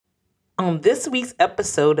on this week's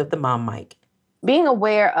episode of the Mom Mic. Being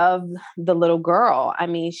aware of the little girl. I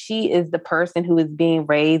mean, she is the person who is being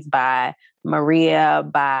raised by Maria,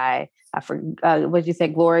 by, what'd you say,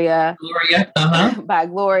 Gloria? Gloria, by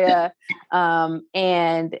Gloria.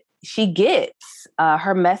 And she gets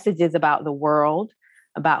her messages about the world,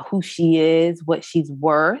 about who she is, what she's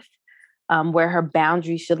worth, where her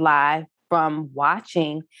boundaries should lie, from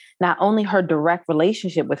watching not only her direct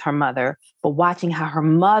relationship with her mother, but watching how her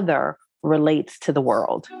mother relates to the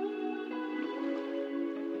world.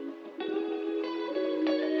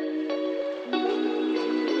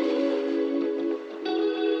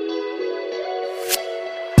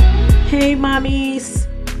 Hey, mommies.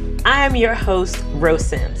 I am your host, Rose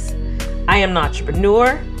Sims. I am an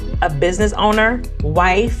entrepreneur, a business owner,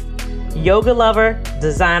 wife, yoga lover,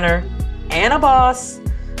 designer, and a boss.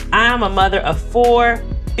 I am a mother of 4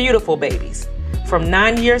 beautiful babies, from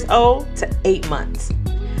 9 years old to 8 months.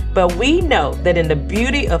 But we know that in the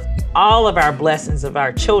beauty of all of our blessings of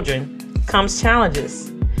our children comes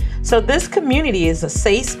challenges. So this community is a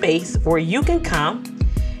safe space where you can come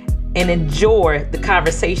and enjoy the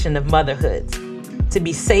conversation of motherhood, to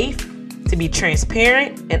be safe, to be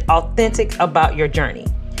transparent and authentic about your journey.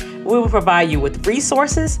 We will provide you with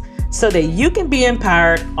resources so that you can be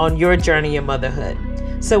empowered on your journey of motherhood.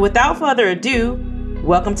 So without further ado,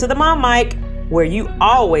 welcome to the Mom Mic, where you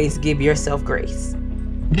always give yourself grace.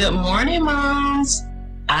 Good morning, moms.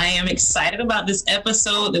 I am excited about this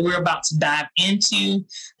episode that we're about to dive into.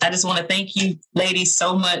 I just want to thank you, ladies,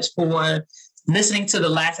 so much for listening to the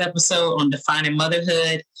last episode on defining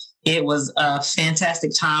motherhood. It was a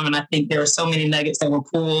fantastic time, and I think there were so many nuggets that were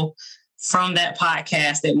pulled from that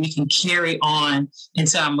podcast that we can carry on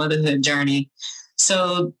into our motherhood journey.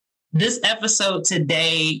 So this episode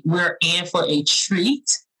today, we're in for a treat,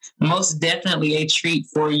 most definitely a treat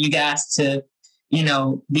for you guys to,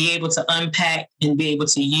 be able to unpack and be able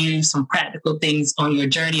to use some practical things on your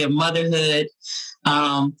journey of motherhood.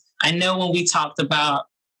 I know when we talked about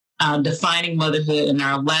defining motherhood in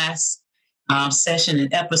our last session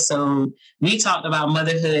and episode, we talked about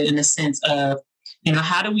motherhood in the sense of,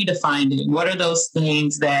 how do we define it? What are those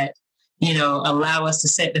things that allow us to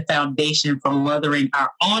set the foundation for mothering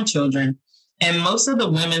our own children? And most of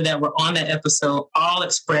the women that were on that episode all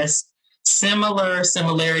expressed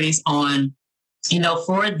similarities on,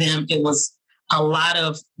 for them, it was a lot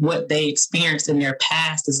of what they experienced in their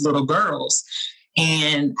past as little girls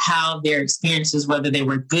and how their experiences, whether they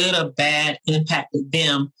were good or bad, impacted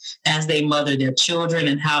them as they mother their children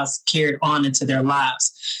and how it's carried on into their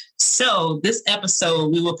lives. So this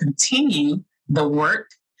episode, we will continue the work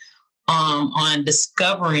on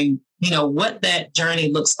discovering, what that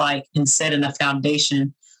journey looks like and setting a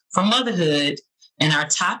foundation for motherhood. And our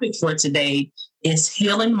topic for today is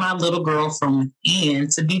healing my little girl from within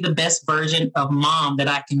to be the best version of mom that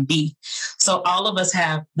I can be. So all of us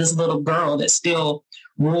have this little girl that still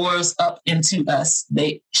roars up into us.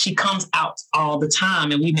 She comes out all the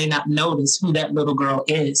time, and we may not notice who that little girl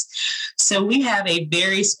is. So we have a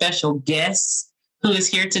very special guest who is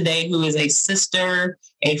here today, who is a sister,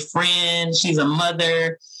 a friend. She's a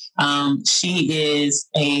mother. She is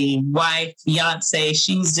a wife, fiance.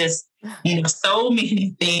 She's just, so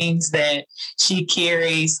many things that she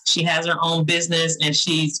carries. She has her own business and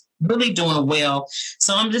she's really doing well.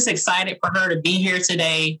 So I'm just excited for her to be here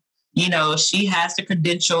today. She has the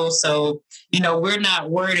credentials. So, we're not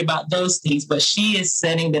worried about those things, but she is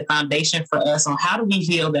setting the foundation for us on how do we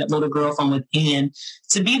heal that little girl from within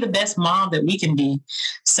to be the best mom that we can be.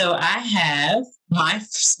 So I have my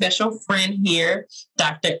special friend here,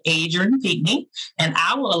 Dr. Adrienne Pinckney, and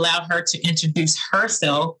I will allow her to introduce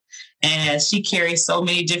herself as she carries so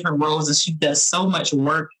many different roles and she does so much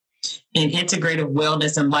work in integrative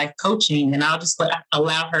wellness and life coaching. And I'll just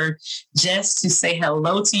allow her just to say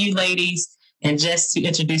hello to you ladies and just to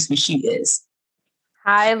introduce who she is.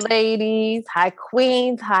 Hi, ladies. Hi,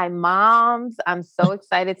 queens. Hi, moms. I'm so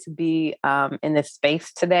excited to be in this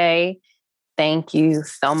space today. Thank you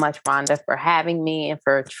so much, Rhonda, for having me and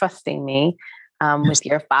for trusting me with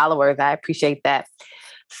your followers. I appreciate that.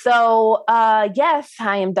 So, yes,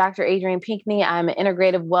 I am Dr. Adrienne Pinckney. I'm an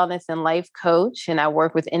integrative wellness and life coach, and I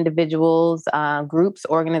work with individuals, groups,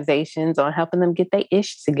 organizations on helping them get their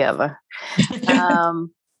ish together.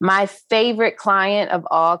 My favorite client of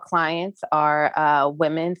all clients are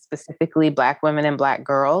women, specifically Black women and Black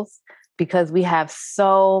girls, because we have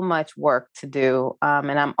so much work to do.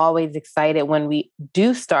 And I'm always excited when we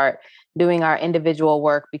do start doing our individual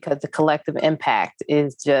work because the collective impact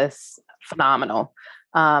is just phenomenal.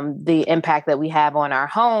 The impact that we have on our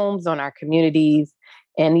homes, on our communities,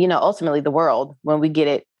 and, ultimately the world when we get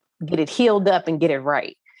it healed up and get it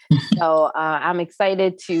right. So I'm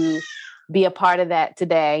excited to be a part of that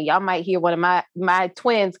today. Y'all might hear one of my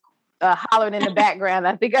twins hollering in the background.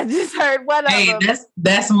 I think I just heard one of them.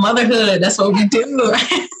 That's motherhood. That's what we do.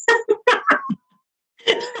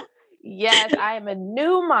 Yes, I am a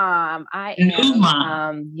new mom. New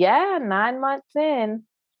mom. 9 months in.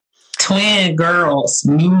 Twin girls,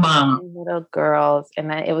 new mom. Little girls.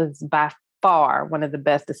 And it was by far one of the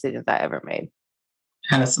best decisions I ever made.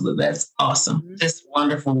 Absolutely. That's awesome. Mm-hmm. Just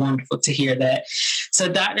wonderful, wonderful to hear that. So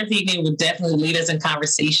Dr. Pigney will definitely lead us in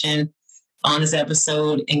conversation on this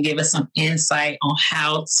episode and give us some insight on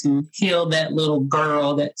how to heal that little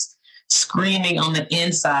girl that's screaming on the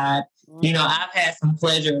inside. Mm-hmm. You know, I've had some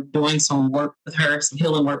pleasure of doing some work with her, some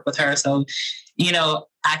healing work with her. So, you know,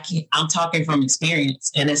 I'm talking from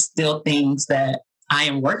experience, and it's still things that I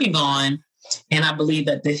am working on. And I believe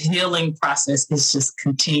that the healing process is just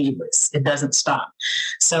continuous. It doesn't stop.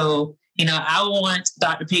 So, you know, I want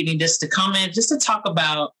Dr. Pigney just to come in, just to talk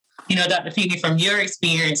about, you know, Dr. Pigney, from your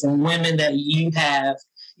experience and women that you have,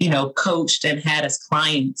 you know, coached and had as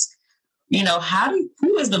clients, you know,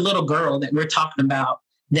 who is the little girl that we're talking about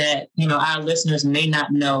that, you know, our listeners may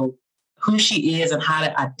not know who she is and how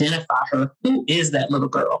to identify her? Who is that little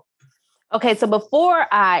girl? Okay, so before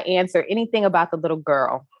I answer anything about the little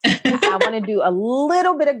girl, I want to do a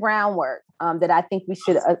little bit of groundwork that I think we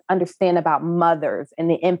should understand about mothers and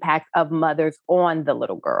the impact of mothers on the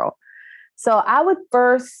little girl. So I would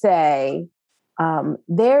first say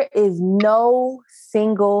there is no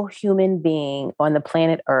single human being on the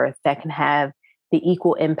planet Earth that can have the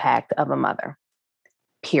equal impact of a mother,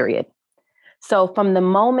 period. So from the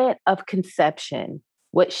moment of conception,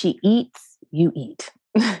 what she eats, you eat.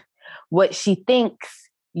 What she thinks,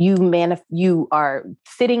 you are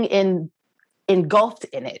sitting engulfed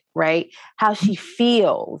in it, right? How she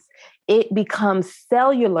feels, it becomes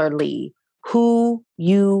cellularly who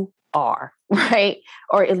you are, right?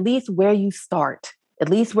 Or at least where you start, at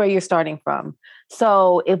least where you're starting from.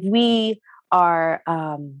 So if we are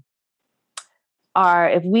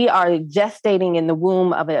gestating in the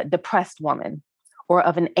womb of a depressed woman, or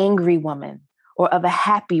of an angry woman, or of a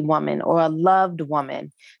happy woman, or a loved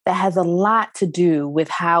woman, that has a lot to do with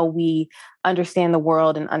how we understand the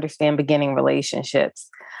world and understand beginning relationships.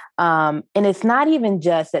 And it's not even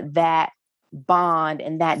just that bond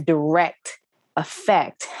and that direct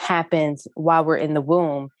effect happens while we're in the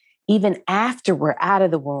womb. Even after we're out of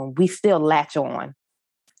the womb, we still latch on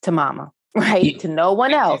to mama, right? Yeah. To no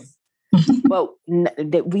one else. But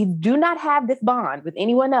that we do not have this bond with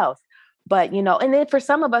anyone else. But, you know, and then for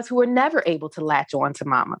some of us who are never able to latch on to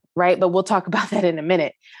mama, right? But we'll talk about that in a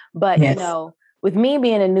minute. But, yes. You know, with me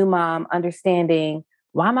being a new mom, understanding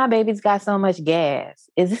why my baby's got so much gas.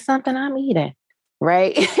 Is this something I'm eating?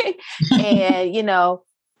 Right? And, you know,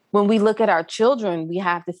 when we look at our children, we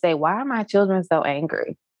have to say, why are my children so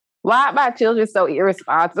angry? Why are my children so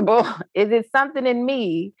irresponsible? Is it something in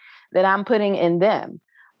me that I'm putting in them?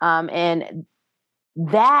 And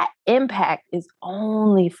that impact is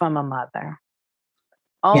only from a mother.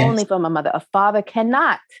 Only from a mother. A father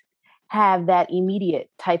cannot have that immediate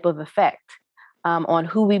type of effect on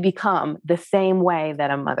who we become the same way that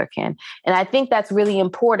a mother can. And I think that's really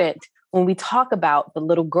important when we talk about the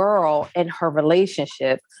little girl and her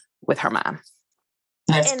relationship with her mom.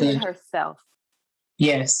 That's and good. Herself.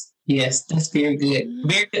 Yes, that's very good.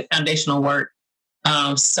 Very good foundational work.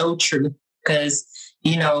 So true. Because,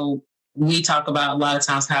 you know, we talk about a lot of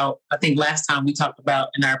times how, I think last time we talked about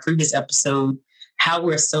in our previous episode, how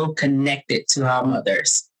we're so connected to our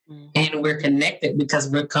mothers. Mm-hmm. And we're connected because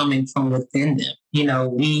we're coming from within them. You know,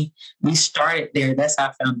 we started there. That's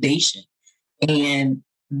our foundation. And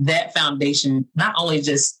that foundation, not only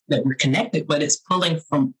just that we're connected, but it's pulling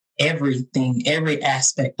from everything, every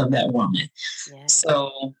aspect of that woman. Yeah.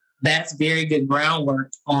 So that's very good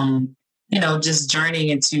groundwork on, you know, just journeying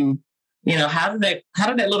into, you know, how did that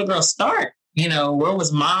little girl start? You know, where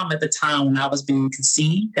was mom at the time when I was being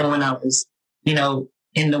conceived and when I was, you know,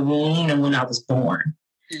 in the womb and when I was born?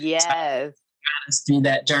 Yes. So through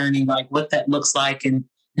that journey, like what that looks like and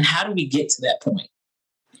how do we get to that point?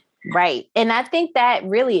 Right. And I think that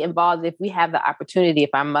really involves, if we have the opportunity,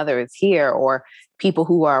 if our mother is here or people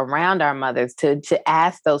who are around our mothers, to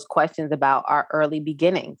ask those questions about our early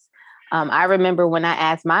beginnings. I remember when I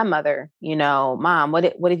asked my mother, you know, Mom, what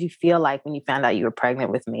did you feel like when you found out you were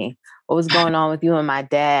pregnant with me? What was going on with you and my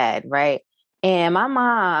dad? Right. And my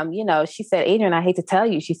mom, you know, she said, Adrian, I hate to tell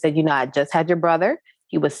you. She said, you know, I just had your brother.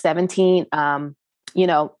 He was 17. You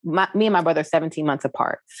know, me and my brother are 17 months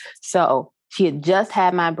apart. So she had just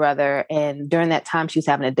had my brother. And during that time, she was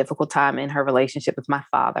having a difficult time in her relationship with my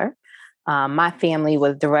father. My family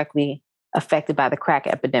was directly affected by the crack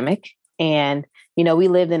epidemic. And, you know, we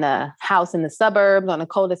lived in a house in the suburbs on a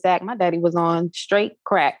cul-de-sac. My daddy was on straight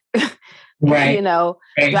crack, Right. you know,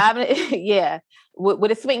 Right. driving, yeah,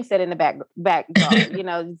 with a swing set in the backyard, you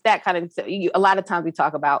know, that kind of, a lot of times we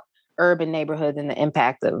talk about urban neighborhoods and the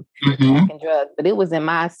impact of crack and drugs, but it was in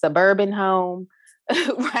my suburban home,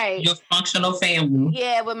 right? Your functional family.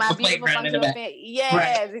 Yeah, with my beautiful functional family. Yes,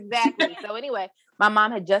 right. Exactly. So anyway, my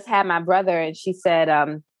mom had just had my brother, and she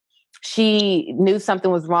said she knew something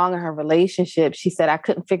was wrong in her relationship. She said, I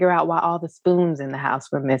couldn't figure out why all the spoons in the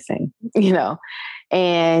house were missing, you know?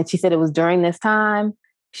 And she said it was during this time.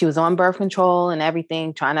 She was on birth control and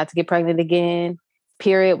everything, trying not to get pregnant again.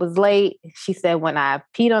 Period was late. She said, when I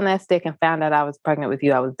peed on that stick and found out I was pregnant with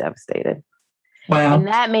you, I was devastated. Wow. And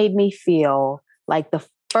that made me feel like the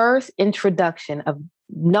first introduction of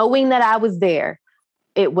knowing that I was there.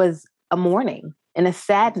 It was a mourning and a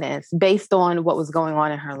sadness based on what was going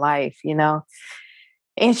on in her life, you know?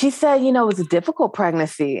 And she said, you know, it was a difficult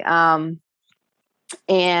pregnancy and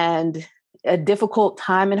a difficult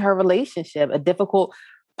time in her relationship, a difficult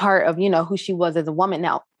part of, you know, who she was as a woman.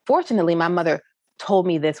 Now, fortunately, my mother told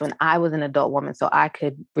me this when I was an adult woman, so I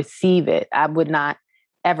could receive it. I would not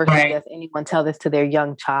ever suggest anyone tell this to their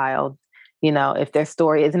young child, you know, if their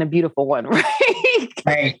story isn't a beautiful one, right?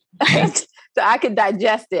 Right. So I could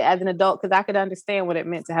digest it as an adult because I could understand what it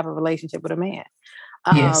meant to have a relationship with a man.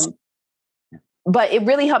 Yes. But it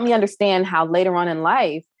really helped me understand how later on in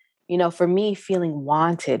life, you know, for me, feeling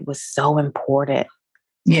wanted was so important.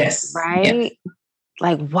 Yes. Right? Yes.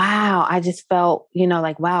 Like, wow, I just felt, you know,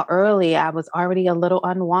 like, wow, early I was already a little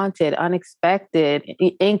unwanted, unexpected,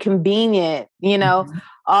 inconvenient, you know,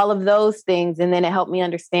 all of those things. And then it helped me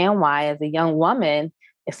understand why, as a young woman,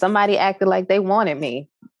 if somebody acted like they wanted me,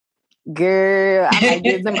 girl, I might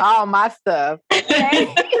give them all my stuff.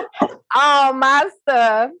 Okay? All my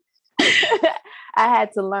stuff. I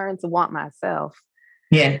had to learn to want myself.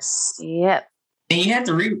 Yes. Yep. And you had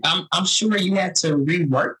to I'm sure you had to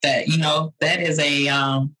rework that. You know, that is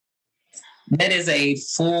a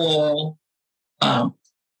full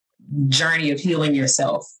journey of healing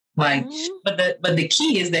yourself. Like, but the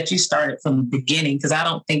key is that you started from the beginning, because I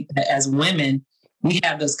don't think that as women we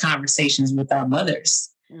have those conversations with our mothers.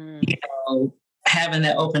 You know, having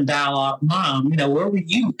that open dialogue. Mom, you know, where were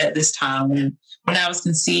you at this time when I was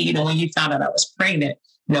conceived? You know, when you found out I was pregnant.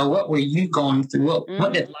 You know, what were you going through?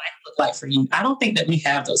 What did life look like for you? I don't think that we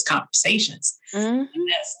have those conversations. And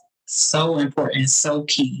that's so important, so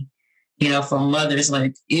key, you know, for mothers.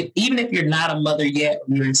 Like, even if you're not a mother yet,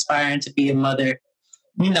 or you're inspiring to be a mother,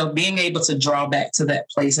 you know, being able to draw back to that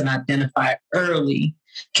place and identify early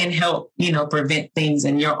can help, you know, prevent things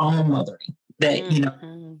in your own mothering that, you know, you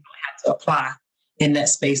don't have to apply in that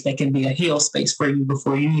space that can be a heal space for you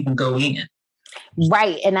before you even go in.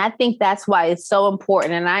 Right. And I think that's why it's so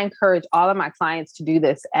important. And I encourage all of my clients to do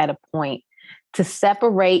this at a point, to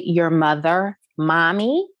separate your mother,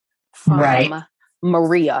 mommy, from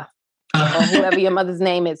Maria, or whoever your mother's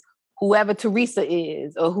name is, whoever Teresa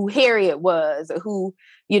is, or who Harriet was, or who,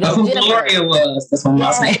 you know, who Jennifer. Gloria was. That's what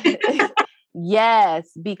I'm saying. Yes,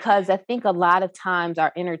 because I think a lot of times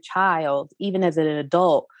our inner child, even as an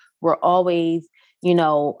adult, we're always, you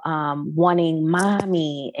know, wanting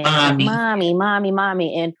mommy and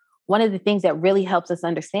mommy. And one of the things that really helps us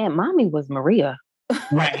understand, mommy was Maria.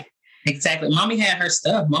 Right. Exactly. Mommy had her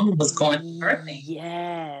stuff. Mommy was going through her thing.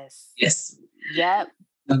 Yes. Yes. Yep.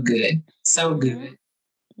 So good. So good.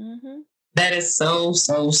 That is so,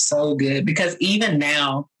 so, so good. Because even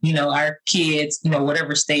now, you know, our kids, you know,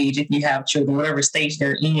 whatever stage, if you have children, whatever stage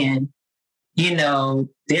they're in, you know,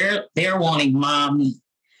 they're wanting mommy.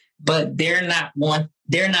 But they're not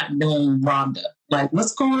doing Rhonda. Like,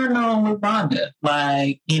 what's going on with Rhonda?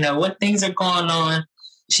 Like, you know, what things are going on?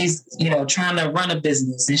 She's, you know, trying to run a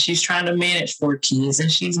business, and she's trying to manage 4 kids,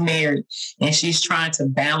 and she's married, and she's trying to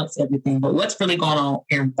balance everything. But what's really going on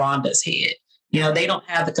in Rhonda's head? You know, they don't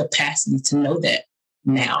have the capacity to know that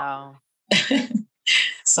now. No.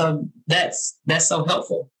 So that's so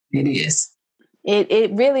helpful. It is.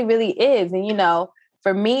 It really, really is. And, you know,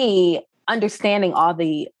 for me, understanding all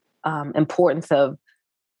the importance of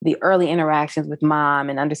the early interactions with mom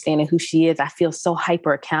and understanding who she is, I feel so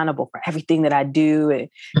hyper accountable for everything that I do and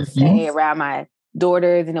say around my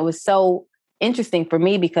daughters. And it was so interesting for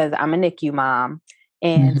me because I'm a NICU mom.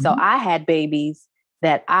 And so I had babies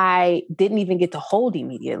that I didn't even get to hold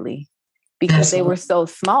immediately because they were so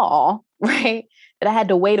small, right? That I had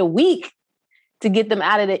to wait a week to get them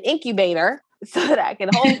out of the incubator so that I can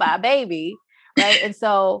hold my baby, right? And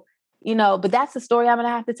so, you know, but that's the story I'm going to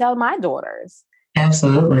have to tell my daughters.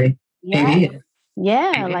 Absolutely. Yeah. It is.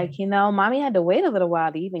 Yeah, like, mommy had to wait a little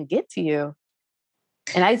while to even get to you.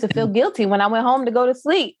 And I used to feel guilty when I went home to go to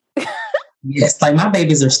sleep. Yes, like my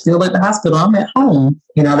babies are still at the hospital. I'm at home.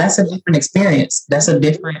 That's a different experience. That's a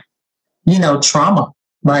different, trauma,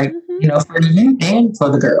 like, for you and for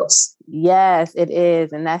the girls. Yes, it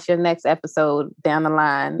is. And that's your next episode down the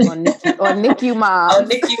line on NICU moms. Oh,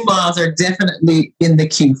 NICU moms are definitely in the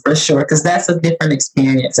queue for sure, because that's a different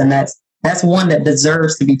experience. And that's one that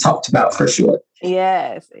deserves to be talked about for sure.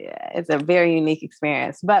 Yes. Yeah, it's a very unique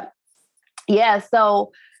experience. But yeah,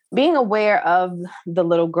 so being aware of the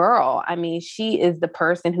little girl, I mean, she is the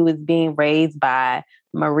person who is being raised by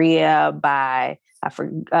Maria, by,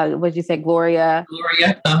 what'd you say, Gloria?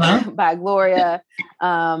 Gloria, by Gloria.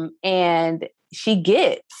 And she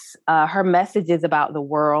gets her messages about the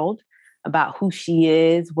world, about who she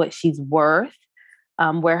is, what she's worth,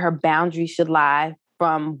 where her boundaries should lie,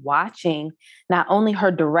 from watching not only her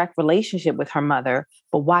direct relationship with her mother,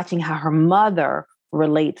 but watching how her mother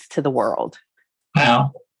relates to the world.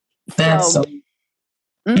 Wow. That's so.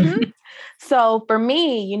 So for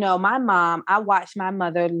me, my mom, I watched my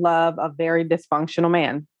mother love a very dysfunctional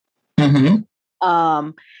man.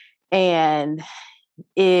 And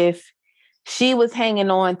if she was hanging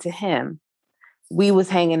on to him, we was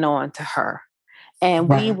hanging on to her, and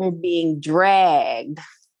we were being dragged,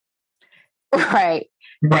 right,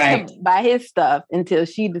 by his stuff until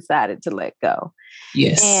she decided to let go.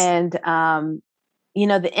 Yes. And,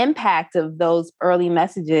 the impact of those early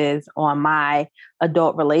messages on my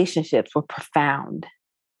adult relationships were profound.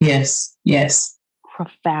 Yes. Yes.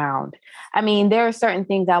 Profound. I mean, there are certain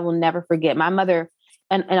things I will never forget. My mother,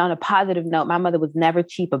 and on a positive note, my mother was never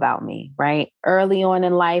cheap about me, right? Early on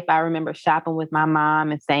in life, I remember shopping with my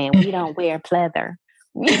mom and saying, we don't wear pleather.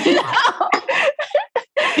 You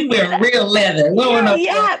wear real leather.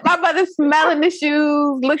 Yeah, my mother smelling the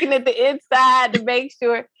shoes, looking at the inside to make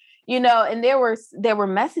sure, and there were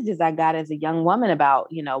messages I got as a young woman about,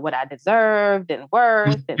 what I deserved and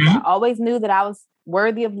worth. And I always knew that I was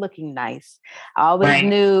worthy of looking nice. I always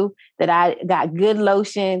knew that I got good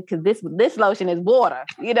lotion, because this lotion is water,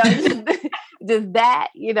 just that,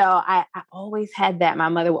 I always had that. My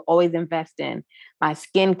mother would always invest in my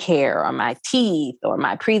skincare or my teeth or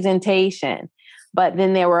my presentation. But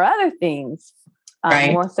then there were other things,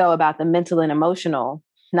 more so about the mental and emotional,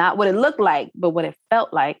 not what it looked like, but what it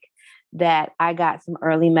felt like, that I got some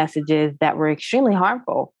early messages that were extremely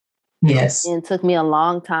harmful. Yes. And it took me a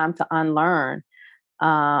long time to unlearn.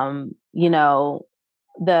 The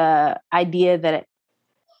idea that,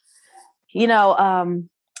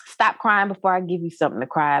 stop crying before I give you something to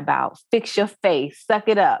cry about, fix your face, suck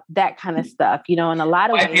it up, that kind of stuff, in a lot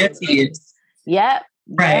of ways. Yep.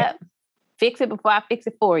 Fix it before I fix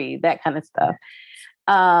it for you, that kind of stuff.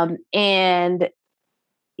 And,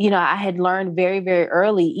 I had learned very, very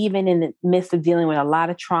early, even in the midst of dealing with a lot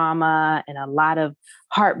of trauma and a lot of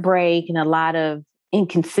heartbreak and a lot of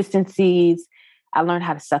inconsistencies, I learned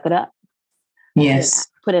how to suck it up. Yes.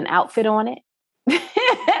 Put an outfit on it.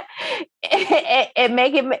 and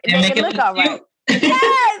make it look all right.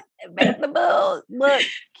 Yes. Make the boobs look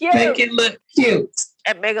cute. Make it look cute.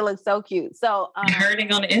 And make it look so cute. So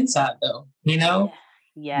hurting on the inside though,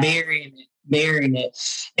 Yeah. Burying it.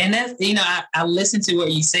 And that's, I listened to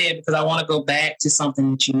what you said, because I want to go back to something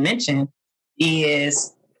that you mentioned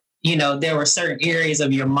is, there were certain areas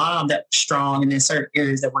of your mom that were strong and then certain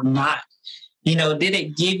areas that were not. Did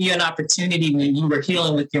it give you an opportunity when you were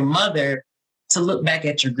healing with your mother to look back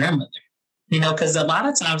at your grandmother? Because a lot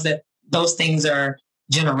of times that those things are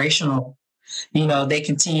generational. They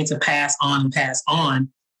continue to pass on and pass on.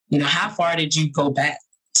 How far did you go back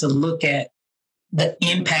to look at the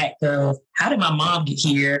impact of how did my mom get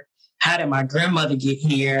here? How did my grandmother get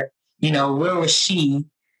here? Where was she?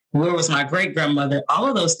 Where was my great grandmother? All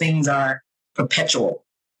of those things are perpetual.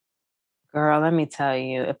 Girl, let me tell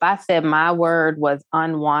you, if I said my word was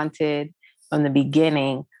unwanted from the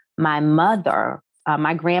beginning, my mother,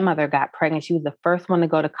 my grandmother got pregnant. She was the first one to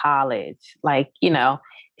go to college.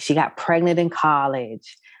 She got pregnant in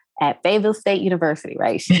college at Fayetteville State University,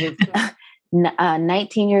 right? She was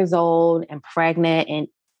 19 years old and pregnant. And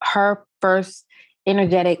her first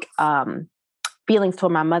energetic feelings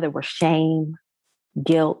toward my mother were shame,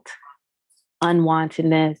 guilt,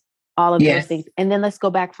 unwantedness, all of those things. And then let's go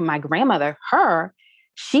back from my grandmother.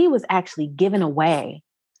 She was actually given away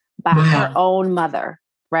by her own mother,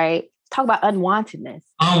 right? Talk about unwantedness.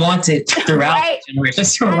 Unwanted throughout right?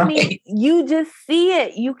 generations. I mean, you just see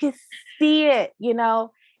it. You can see it,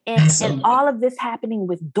 and all of this happening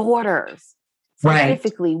with daughters,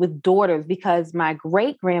 specifically with daughters, because my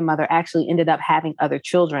great grandmother actually ended up having other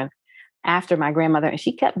children after my grandmother, and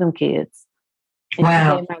she kept them kids. and she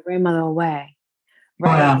Wow. gave my grandmother away.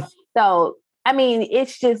 Right. Wow. So, I mean,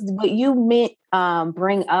 it's just what you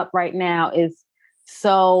bring up right now is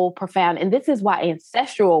so profound. And this is why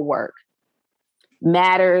ancestral work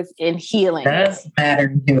matters in healing. It does matter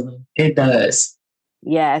in healing. It does.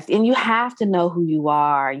 Yes. And you have to know who you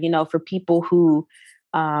are, you know, for people who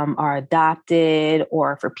are adopted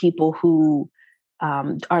or for people who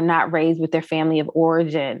are not raised with their family of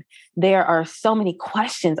origin. There are so many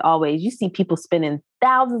questions always. You see people spending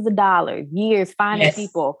thousands of dollars, years finding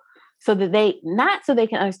people so that not so they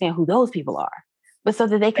can understand who those people are, but so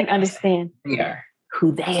that they can understand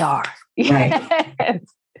who they are. Right.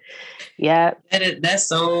 Yeah. That's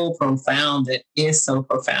so profound. It is so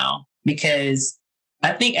profound because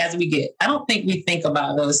I think I don't think we think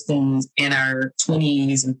about those things in our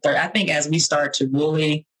 20s and 30s. I think as we start to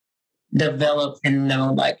really develop and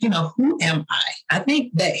know, like, you know, who am I? I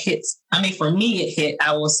think that hits, I mean, for me, it hit,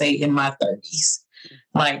 I will say, in my 30s.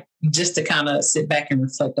 Like, just to kind of sit back and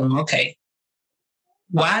reflect on, okay,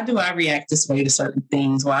 why do I react this way to certain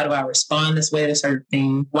things? Why do I respond this way to certain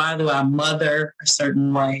things? Why do I mother a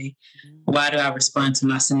certain way? Why do I respond to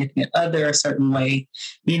my significant other a certain way?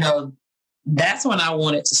 You know, that's when I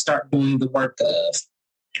wanted to start doing the work of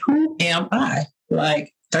who am I?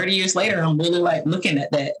 Like 30 years later, I'm really like looking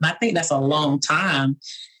at that. And I think that's a long time.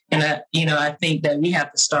 And I think that we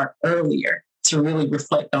have to start earlier to really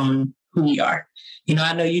reflect on who we are. You know,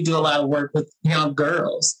 I know you do a lot of work with young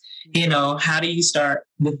girls. You know, how do you start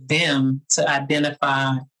with them to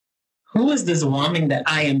identify who is this woman that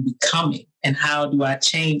I am becoming? And how do I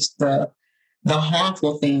change the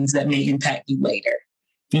harmful things that may impact you later?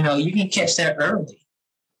 You know, you can catch that early.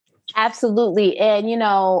 Absolutely. And, you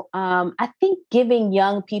know, I think giving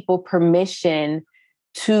young people permission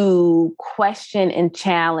to question and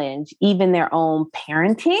challenge even their own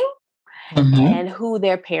parenting and who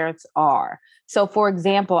their parents are. So, for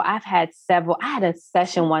example, I had a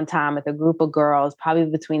session one time with a group of girls, probably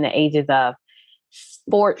between the ages of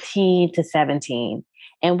 14 to 17.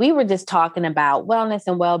 And we were just talking about wellness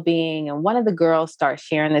and well-being. And one of the girls starts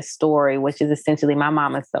sharing this story, which is essentially, my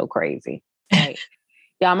mama's so crazy. Right?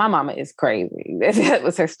 Y'all, my mama is crazy. That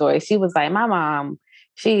was her story. She was like, my mom,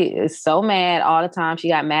 she is so mad all the time. She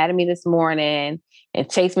got mad at me this morning and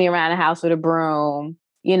chased me around the house with a broom,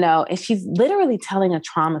 you know, and she's literally telling a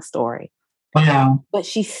trauma story. Wow. But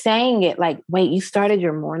she's saying it like, wait, you started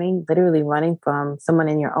your morning literally running from someone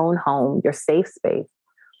in your own home, your safe space,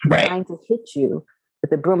 trying to hit you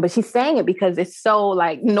with a broom. But she's saying it because it's so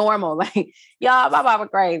like normal. Like, y'all, my mama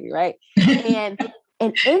crazy, right? and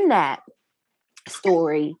in that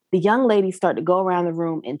story, the young ladies start to go around the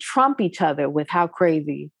room and trump each other with how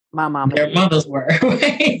crazy my mama Their is. mothers were.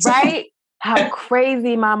 Right? How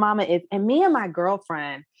crazy my mama is. And me and my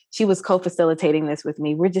girlfriend, she was co-facilitating this with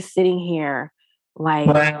me. We're just sitting here like,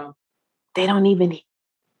 wow. They don't even,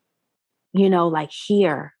 you know, like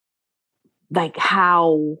hear like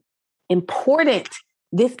how important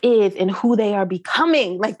this is and who they are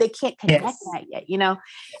becoming. Like they can't connect that yet, you know?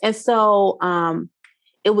 And so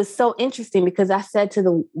it was so interesting because I said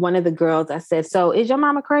to one of the girls, I said, so is your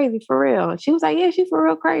mama crazy for real? And she was like, yeah, she's for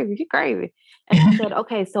real crazy. She's crazy. And I said,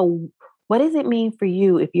 okay, so what does it mean for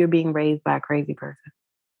you if you're being raised by a crazy person?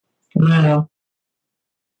 Wow.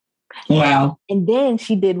 Wow. And then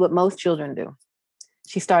she did what most children do.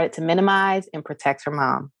 She started to minimize and protect her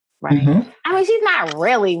mom. Right. Mm-hmm. I mean, she's not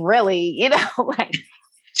really, you know, like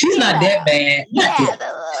she's not that bad. Yeah.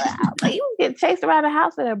 Like, you get chased around the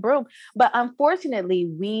house with a broom. But unfortunately,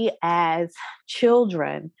 we as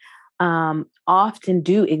children often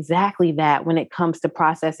do exactly that when it comes to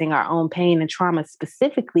processing our own pain and trauma,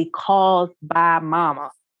 specifically caused by mama.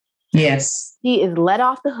 Yes. She is let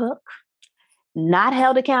off the hook, not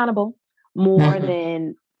held accountable more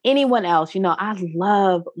than anyone else. You know, I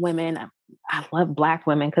love women. I love Black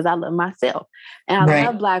women because I love myself. And I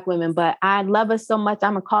love Black women, but I love us so much,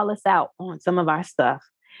 I'm going to call us out on some of our stuff.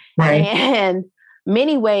 Right. And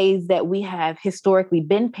many ways that we have historically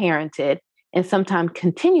been parented and sometimes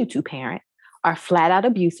continue to parent are flat out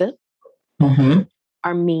abusive,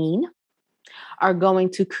 are mean, are going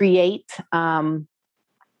to create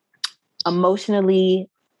emotionally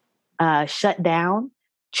shut down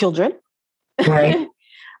children. Right.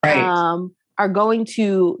 Are going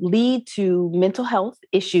to lead to mental health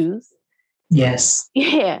issues. Yes.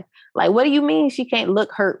 Yeah. Like, what do you mean she can't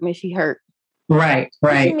look hurt when she hurt? Right.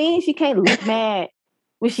 What do you mean she can't look mad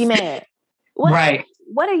when she mad?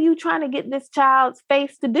 What are you trying to get this child's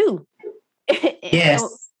face to do?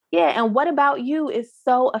 Yes. And what about you is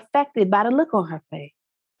so affected by the look on her face?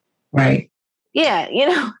 Right. Yeah. You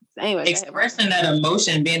know, Anyway, expressing that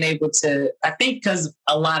emotion, being able to, I think because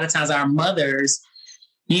a lot of times our mothers,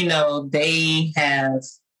 they have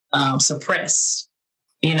suppressed,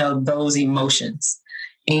 those emotions.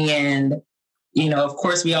 And, of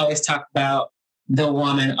course, we always talk about the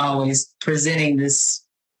woman always presenting this,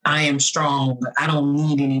 I am strong, I don't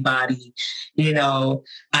need anybody,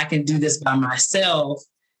 I can do this by myself.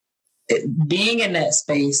 Being in that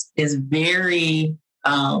space is very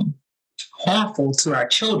harmful to our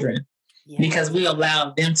children because we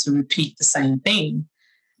allow them to repeat the same thing,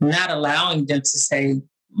 not allowing them to say,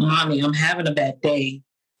 Mommy, I'm having a bad day.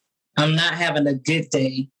 I'm not having a good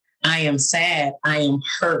day. I am sad. I am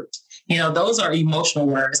hurt. Those are emotional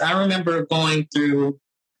words. I remember going through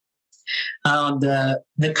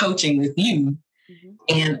the coaching with you. Mm-hmm.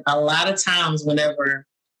 And a lot of times whenever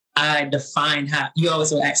I define how, you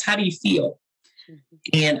always would ask, how do you feel? Mm-hmm.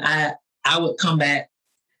 And I would come back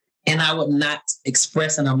and I would not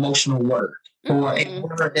express an emotional word or a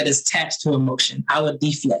word that is attached to emotion. I would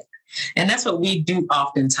deflect. And that's what we do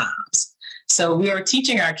oftentimes. So we are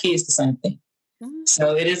teaching our kids the same thing. Mm-hmm.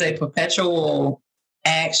 So it is a perpetual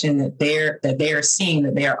action that they are seeing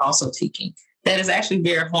that they are also taking that is actually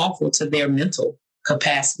very harmful to their mental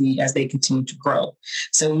capacity as they continue to grow.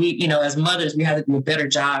 So we, as mothers, we have to do a better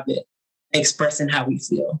job at expressing how we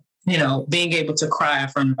feel, being able to cry in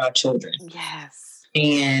front of our children. Yes.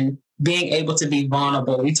 And being able to be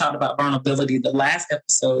vulnerable. We talked about vulnerability the last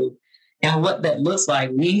episode and what that looks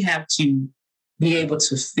like. We have to be able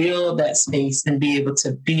to fill that space and be able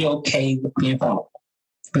to be okay with being vulnerable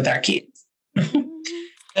with our kids.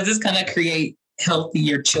 Because it's going to create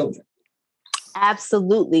healthier children.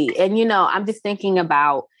 Absolutely. And, I'm just thinking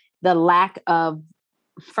about the lack of,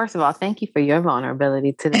 first of all, thank you for your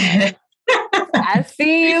vulnerability today. I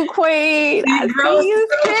see you, Queen. I see you,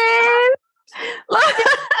 sis.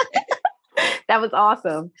 That was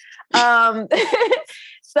awesome.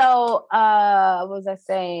 So what was I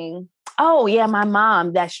saying? Oh, yeah, my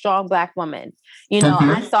mom, that strong Black woman.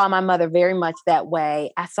 I saw my mother very much that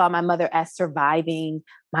way. I saw my mother as surviving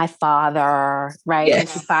my father, right? Yes. And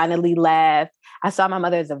she finally left. I saw my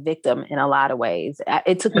mother as a victim in a lot of ways.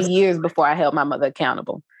 It took me years before I held my mother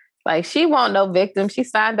accountable. Like, she wasn't no victim. She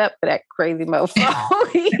signed up for that crazy mofo,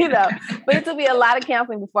 But it took me a lot of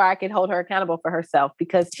counseling before I could hold her accountable for herself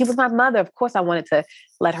because she was my mother. Of course, I wanted to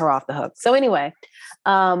let her off the hook. So anyway,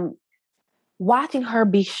 watching her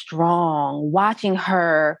be strong, watching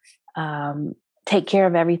her take care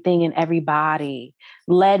of everything and everybody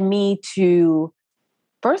led me to,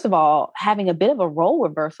 first of all, having a bit of a role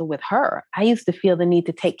reversal with her. I used to feel the need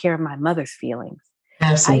to take care of my mother's feelings.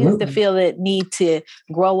 Absolutely. I used to feel the need to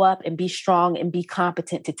grow up and be strong and be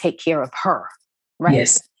competent to take care of her. Right.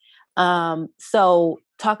 Yes. So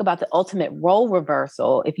talk about the ultimate role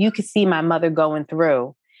reversal. If you could see my mother going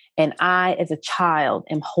through and I, as a child,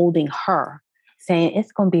 am holding her saying,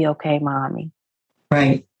 it's going to be okay, Mommy.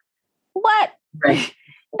 Right. What? Right.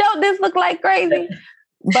 Don't this look like crazy?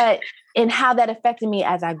 But in how that affected me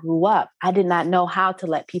as I grew up, I did not know how to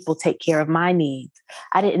let people take care of my needs.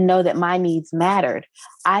 I didn't know that my needs mattered.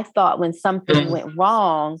 I thought when something went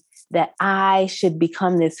wrong that I should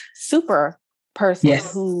become this super person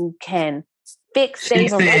who can fix,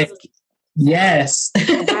 save, and rescue. Yes.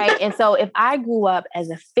 Right. And so if I grew up as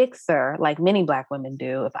a fixer, like many Black women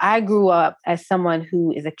do, if I grew up as someone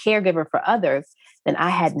who is a caregiver for others, then I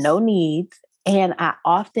had no needs. And I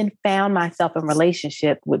often found myself in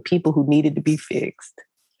relationship with people who needed to be fixed.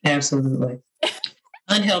 Absolutely.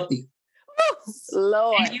 Unhealthy.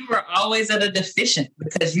 Lord. And you were always at a deficient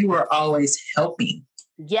because you were always helping.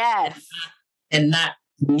 Yes. And not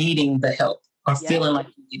needing the help or feeling like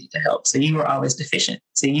you needed the help. So you were always deficient.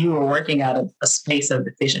 So you were working out of a space of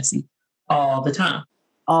deficiency all the time.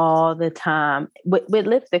 All the time with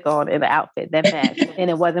lipstick on and the outfit that matched, and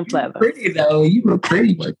it wasn't pleasant. Pretty though, you were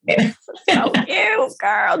pretty. So cute,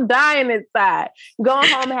 girl, dying inside, going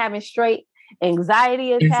home having straight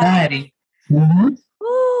anxiety attacks. Mm-hmm.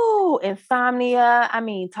 Ooh, insomnia. I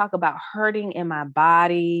mean, talk about hurting in my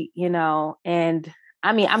body, and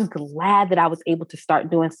I mean, I'm glad that I was able to start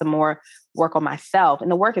doing some more work on myself, and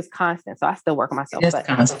the work is constant, so I still work on myself. It's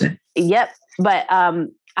constant. Yep, but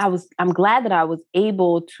I'm glad that I was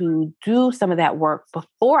able to do some of that work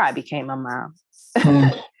before I became a mom.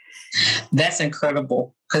 That's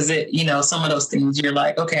incredible. Because some of those things you're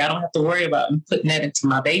like, okay, I don't have to worry about putting that into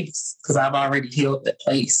my babies because I've already healed that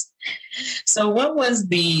place. So what was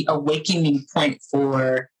the awakening point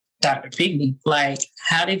for Dr. Pigney? Like,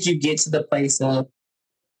 how did you get to the place of,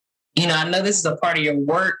 I know this is a part of your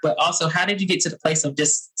work, but also how did you get to the place of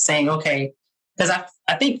just saying, okay, because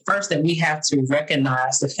I think first that we have to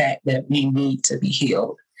recognize the fact that we need to be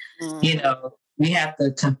healed. We have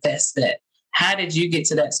to confess that. How did you get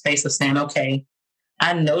to that space of saying, okay,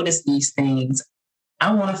 I noticed these things.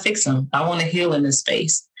 I want to fix them. I want to heal in this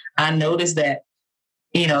space. I noticed that,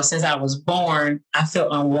 since I was born, I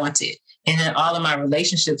felt unwanted. And in all of my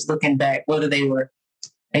relationships, looking back, whether they were,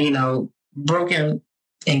 broken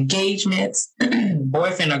engagements,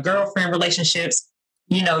 boyfriend or girlfriend relationships,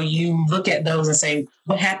 you look at those and say,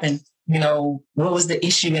 what happened? What was the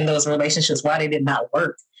issue in those relationships? Why they did not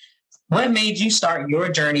work? What made you start your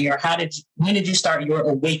journey, or when did you start your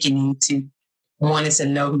awakening to wanting to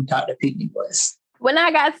know who Dr. Pinkney was? When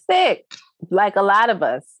I got sick, like a lot of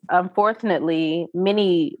us, unfortunately,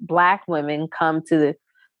 many Black women come to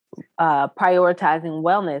prioritizing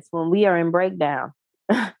wellness when we are in breakdown.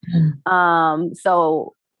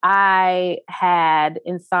 So I had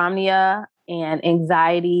insomnia and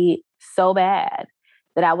anxiety so bad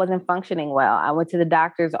that I wasn't functioning well. I went to the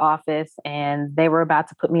doctor's office and they were about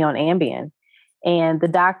to put me on Ambien. And the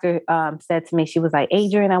doctor said to me, she was like,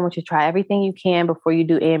 Adrienne, I want you to try everything you can before you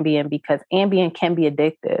do Ambien, because Ambien can be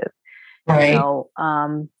addictive. Right.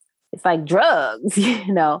 It's like drugs,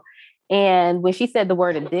 And when she said the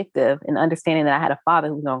word addictive, and understanding that I had a father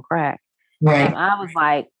who was on crack, right. I was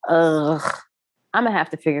like, ugh, I'm going to have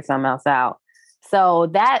to figure something else out. So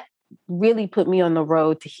that really put me on the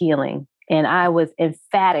road to healing. And I was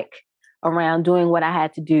emphatic around doing what I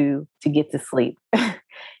had to do to get to sleep.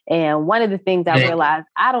 And one of the things I realized,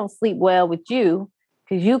 I don't sleep well with you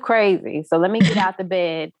because you crazy. So let me get out the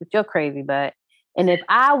bed with your crazy butt. And if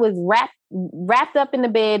I was wrapped up in the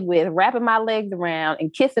bed with wrapping my legs around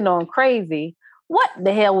and kissing on crazy, what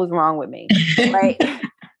the hell was wrong with me? Right.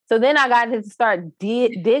 So then I got to start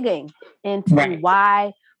digging into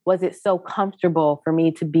why was it so comfortable for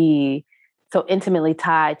me to be so intimately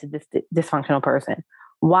tied to this dysfunctional person?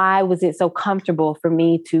 Why was it so comfortable for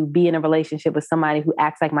me to be in a relationship with somebody who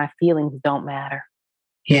acts like my feelings don't matter?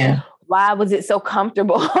 Yeah. Why was it so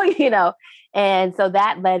comfortable? And so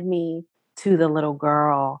that led me to the little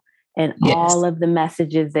girl and all of the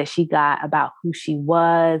messages that she got about who she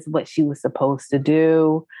was, what she was supposed to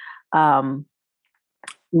do.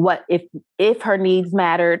 What if her needs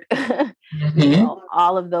mattered,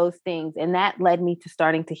 all of those things. And that led me to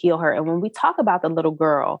starting to heal her. And when we talk about the little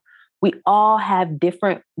girl, we all have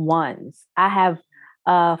different ones. I have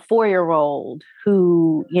a 4-year-old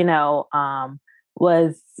who,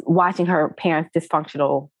 was watching her parents'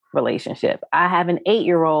 dysfunctional relationship. I have an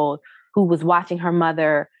 8-year-old who was watching her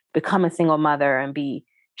mother become a single mother and be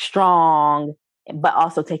strong, but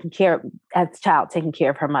also taking care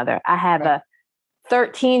of her mother. I have a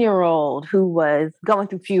 13-year-old who was going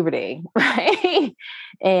through puberty, right?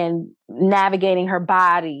 And navigating her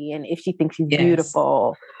body and if she thinks she's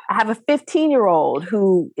beautiful. I have a 15-year-old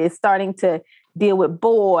who is starting to deal with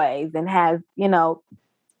boys and has,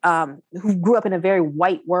 who grew up in a very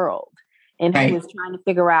white world and who is trying to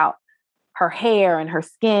figure out her hair and her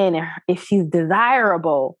skin and if she's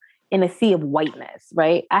desirable in a sea of whiteness,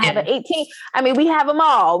 right? I have an 18. I mean, we have them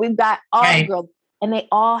all. We've got all the girls. And they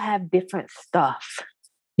all have different stuff.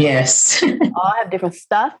 Yes. They all have different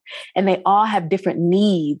stuff and they all have different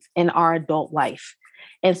needs in our adult life.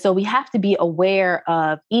 And so we have to be aware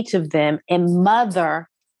of each of them and mother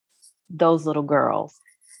those little girls.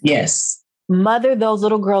 Yes. Mother those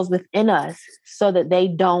little girls within us so that they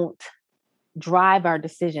don't drive our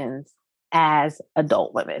decisions as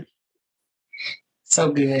adult women.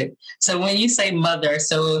 So good. So when you say mother,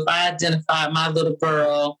 so if I identify my little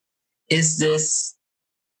girl is this,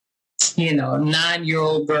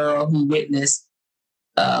 9-year-old girl who witnessed,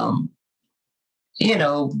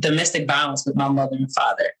 domestic violence with my mother and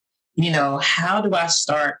father. How do I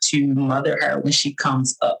start to mother her when she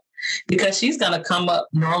comes up? Because she's going to come up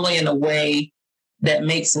normally in a way that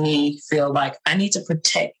makes me feel like I need to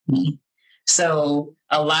protect me. So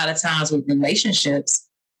a lot of times with relationships,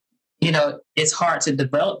 it's hard to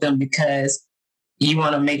develop them because you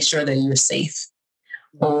want to make sure that you're safe.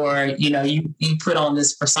 Or, you put on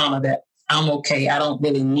this persona that I'm okay. I don't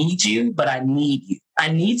really need you, but I need you. I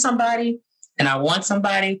need somebody and I want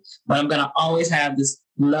somebody, but I'm going to always have this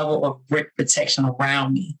level of brick protection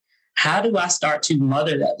around me. How do I start to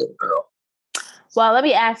mother that little girl? Well, let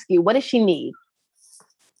me ask you, what does she need?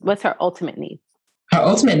 What's her ultimate need? Her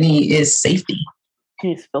ultimate need is safety. She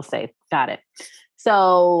needs to feel safe. Got it.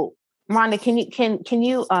 So Rhonda, can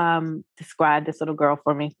you describe this little girl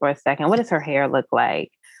for me for a second? What does her hair look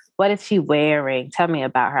like? What is she wearing? Tell me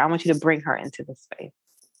about her. I want you to bring her into the space.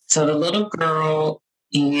 So the little girl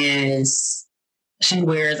she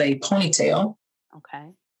wears a ponytail. Okay.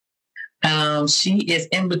 She is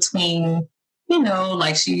in between,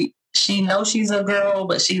 like she knows she's a girl,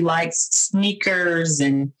 but she likes sneakers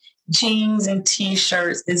and, jeans and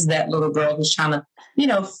t-shirts is that little girl who's trying to,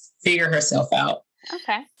 figure herself out.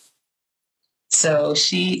 Okay. So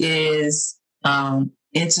she is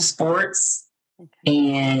into sports,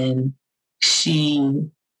 and she's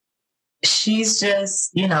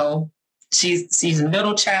just, she's a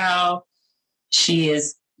middle child. She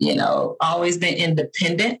is, always been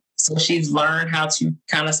independent. So she's learned how to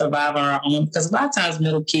kind of survive on her own, because a lot of times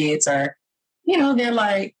middle kids are, they're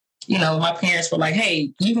like, my parents were like,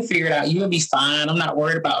 hey, you can figure it out. You'll be fine. I'm not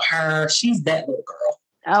worried about her. She's that little girl.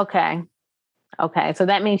 Okay. So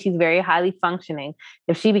that means she's very highly functioning.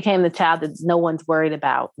 If she became the child that no one's worried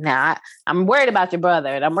about. Now, I'm worried about your brother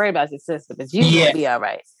and I'm worried about your sister, but you're going to be all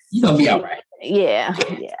right. You're going to be all right. Yeah.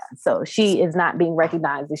 So she is not being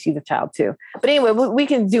recognized as she's a child too. But anyway, we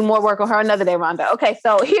can do more work on her another day, Rhonda. Okay,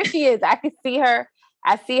 so here she is. I can see her.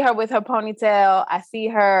 I see her with her ponytail. I see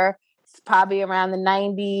her probably around the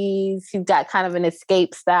 90s. She's got kind of an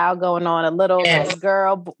escape style going on, a little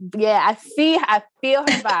girl. Yeah, I feel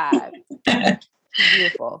her vibe.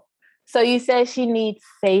 Beautiful. So you said she needs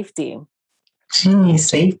safety. She needs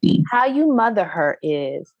safety. How you mother her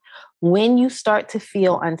is when you start to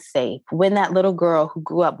feel unsafe, when that little girl who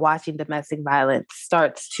grew up watching domestic violence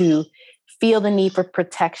starts to feel the need for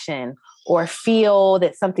protection, or feel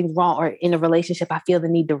that something's wrong, or in a relationship, I feel the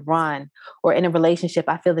need to run, or in a relationship,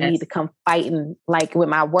 I feel the need to come fighting, like with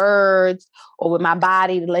my words or with my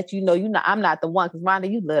body, to let you know, I'm not the one, because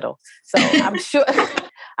Rhonda, you little. So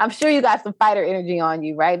I'm sure you got some fighter energy on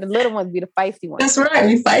you, right? The little ones be the feisty ones. That's right.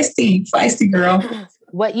 You feisty girl.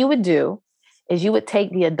 What you would do is you would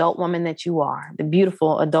take the adult woman that you are, the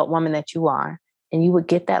beautiful adult woman that you are, and you would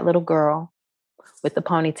get that little girl with the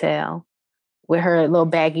ponytail, with her little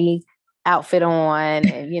baggy outfit on,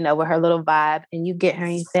 and with her little vibe, and you get her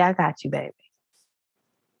and you say, I got you, baby.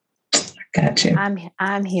 I got you.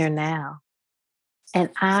 I'm here now.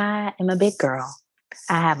 And I am a big girl.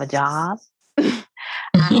 I have a job. I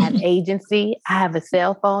have agency. I have a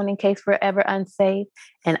cell phone in case we're ever unsafe.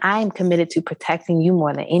 And I am committed to protecting you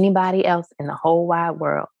more than anybody else in the whole wide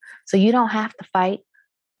world. So you don't have to fight.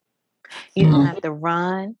 You don't have to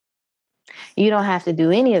run. You don't have to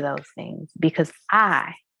do any of those things, because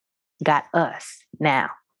I got us now.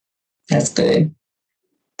 That's good.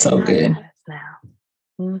 So good.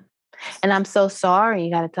 Now. And I'm so sorry.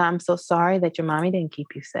 You got to tell, I'm so sorry that your mommy didn't keep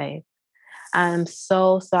you safe. I'm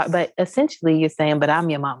so sorry. But essentially you're saying, but I'm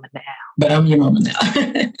your mama now. But I'm your mama now.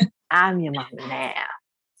 I'm your mama now.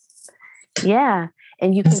 Yeah.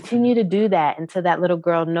 And you continue to do that until that little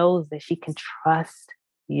girl knows that she can trust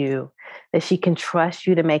you, that she can trust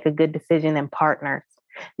you to make a good decision and partner,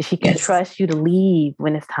 that she can trust you to leave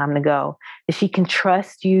when it's time to go, that she can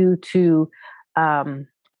trust you to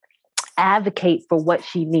advocate for what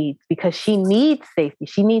she needs, because she needs safety.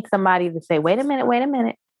 She needs somebody to say, wait a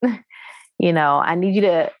minute. I need you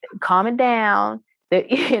to calm it down.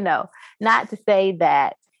 Not to say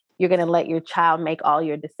that you're going to let your child make all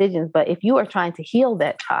your decisions, but if you are trying to heal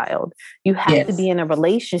that child, you have to be in a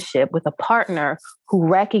relationship with a partner who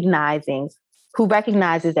recognizes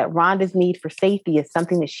that Rhonda's need for safety is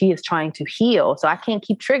something that she is trying to heal. So I can't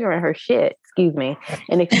keep triggering her shit,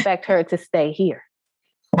 and expect her to stay here.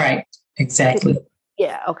 Right. Exactly.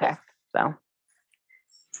 Yeah. Okay. So,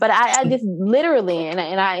 but I just literally, and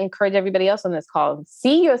I encourage everybody else on this call,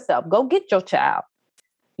 see yourself, go get your child.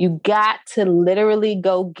 You got to literally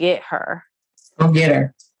go get her. Go get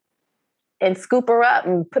her. And scoop her up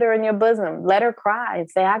and put her in your bosom. Let her cry and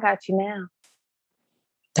say, I got you now.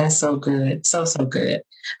 That's so good. So good.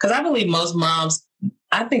 Because I believe most moms,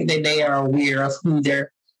 I think that they are aware of who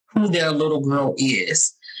their little girl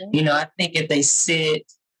is. I think if they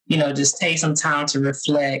sit, just take some time to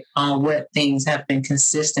reflect on what things have been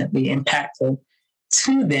consistently impactful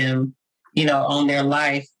to them, on their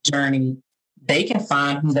life journey, they can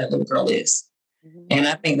find who that little girl is. Mm-hmm. And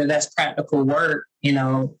I think that that's practical work.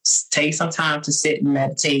 Take some time to sit and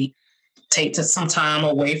meditate, take some time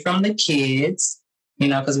away from the kids,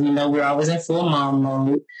 because we know we're always in full mom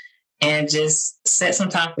mode, and just set some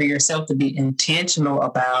time for yourself to be intentional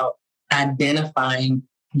about identifying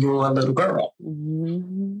your little girl.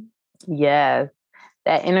 Mm-hmm. Yes.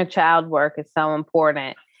 That inner child work is so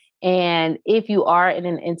important. And if you are in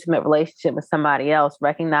an intimate relationship with somebody else,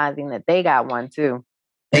 recognizing that they got one too.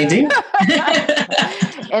 They do.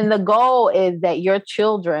 And the goal is that your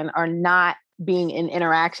children are not being in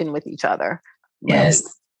interaction with each other. Yes.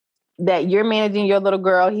 Right? That you're managing your little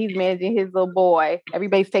girl, he's managing his little boy.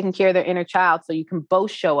 Everybody's taking care of their inner child, so you can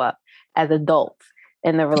both show up as adults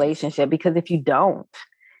in the relationship. Because if you don't,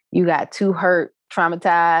 you got two hurt,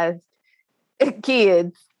 traumatized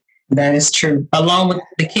kids That is true. Along with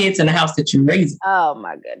the kids in the house that you raise. Oh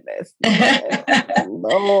my goodness.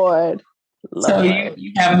 Lord. So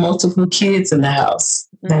you have multiple kids in the house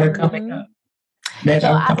that are coming up.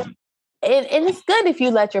 And it's good if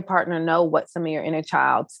you let your partner know what some of your inner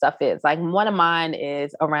child stuff is. Like one of mine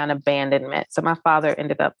is around abandonment. So my father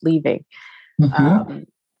ended up leaving.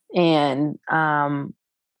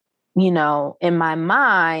 You know, in my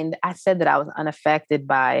mind, I said that I was unaffected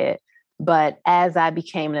by it. But as I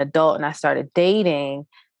became an adult and I started dating,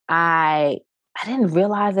 I didn't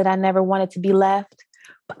realize that I never wanted to be left.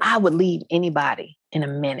 But I would leave anybody in a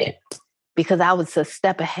minute because I was a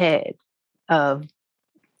step ahead of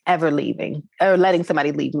ever leaving or letting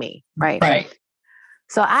somebody leave me. Right.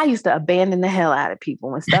 So I used to abandon the hell out of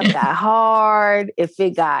people when stuff got hard. If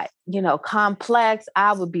it got, you know, complex,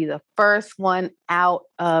 I would be the first one out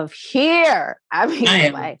of here. I mean, I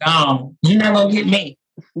am like, gone. You're not gonna get me.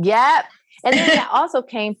 Yep. And then that also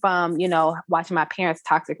came from, you know, watching my parents'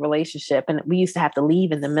 toxic relationship. And we used to have to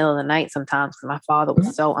leave in the middle of the night sometimes because my father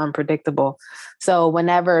was so unpredictable. So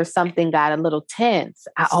whenever something got a little tense,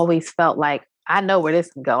 I always felt like, I know where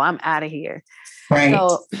this can go. I'm out of here. Right.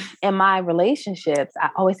 So in my relationships, I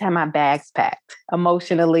always had my bags packed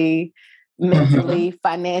emotionally, mentally,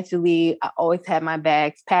 financially. I always had my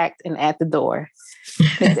bags packed and at the door.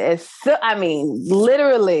 I mean,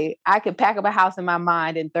 literally, I could pack up a house in my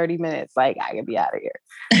mind in 30 minutes. Like I could be out of here.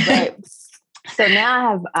 Right. So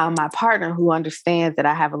now I have my partner who understands that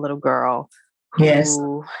I have a little girl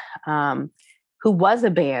who was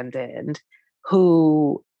abandoned,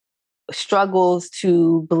 who struggles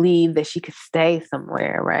to believe that she could stay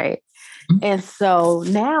somewhere, right? And so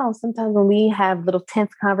now sometimes when we have little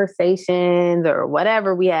tense conversations or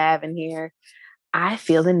whatever we have in here, I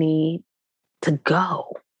feel the need to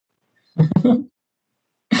go. And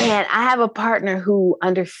I have a partner who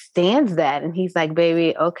understands that. And he's like,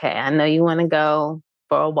 baby, okay, I know you want to go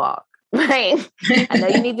for a walk, right? I know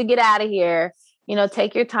you need to get out of here. You know,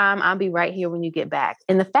 take your time. I'll be right here when you get back.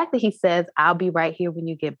 And the fact that he says, I'll be right here when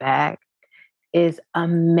you get back is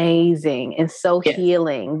amazing and so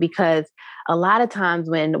healing, because a lot of times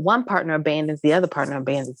when one partner abandons, the other partner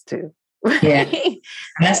abandons too. Yeah.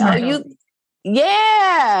 That's not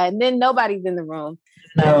and then nobody's in the room.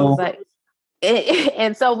 No.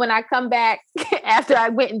 And so when I come back after I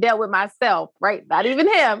went and dealt with myself, right? Not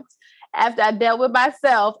even him. After I dealt with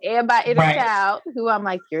myself and my inner child, who I'm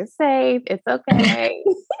like, you're safe. It's okay.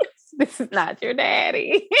 This is not your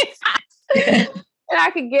daddy. And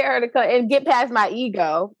I could get her to come and get past my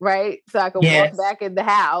ego, right? So I can walk back in the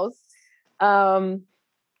house.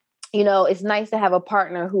 You know, it's nice to have a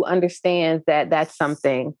partner who understands that that's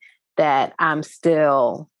something that I'm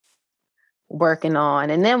still working on.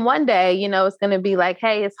 And then one day, you know, it's going to be like,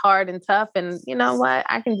 hey, it's hard and tough. And you know what?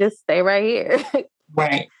 I can just stay right here.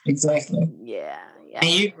 Right. Exactly. Yeah.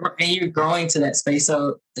 And you're growing to that space.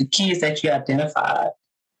 So the key is that you identified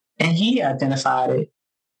and he identified it.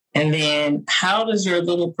 And then how does your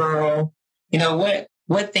little girl, you know,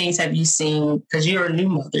 what things have you seen? Because you're a new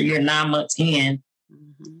mother, you're 9 months in.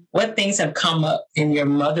 Mm-hmm. What things have come up in your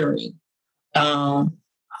mothering that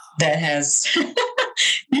has,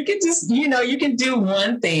 you can just, you know, you can do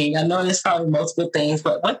one thing. I know there's probably multiple things,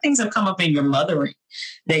 but what things have come up in your mothering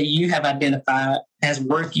that you have identified as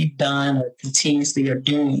work you've done or continuously are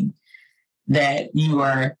doing that you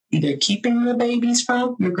are either keeping your babies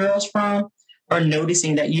from, your girls from, or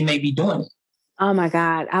noticing that you may be doing it? Oh my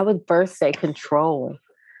God. I would first say control.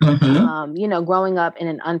 Mm-hmm. You know, growing up in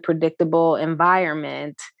an unpredictable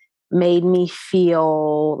environment made me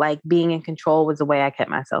feel like being in control was the way I kept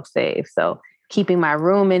myself safe. So keeping my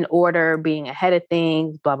room in order, being ahead of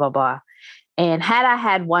things, blah, blah, blah. And had I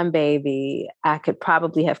had one baby, I could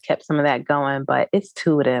probably have kept some of that going, but it's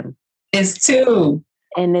 2 of them. It's 2.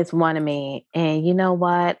 And it's 1 of me. And you know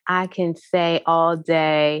what? I can say all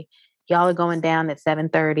day, y'all are going down at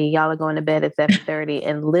 7:30. Y'all are going to bed at 7:30.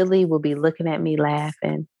 And Lily will be looking at me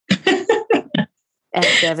laughing at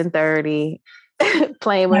 7:30,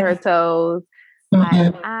 playing with her toes.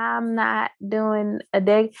 Like, I'm not doing a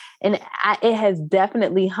day. And it has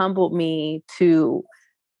definitely humbled me to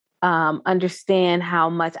understand how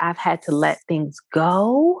much I've had to let things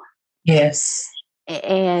go. Yes.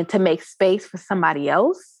 And to make space for somebody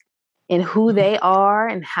else and who they are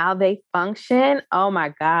and how they function. Oh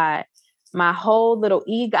my God. My whole little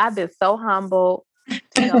ego, I've been so humbled. You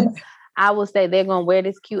know, I will say they're going to wear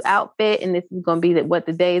this cute outfit and this is going to be what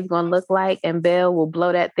the day is going to look like. And Belle will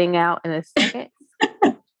blow that thing out in a second.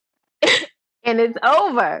 And it's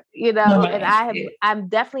over, you know, and I'm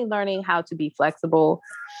definitely learning how to be flexible.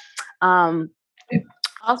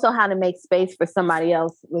 Also, how to make space for somebody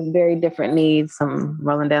else with very different needs. I'm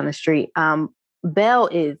rolling down the street. Belle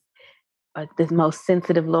is the most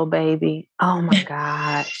sensitive little baby. Oh my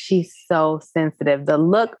God. She's so sensitive. The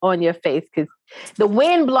look on your face, because the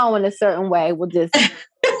wind blowing a certain way will just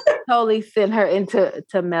totally send her into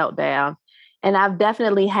meltdown. And I've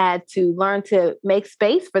definitely had to learn to make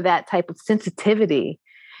space for that type of sensitivity.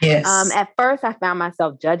 Yes. At first, I found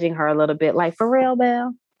myself judging her a little bit, like, for real,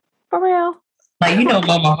 Belle? For real? Like, you know,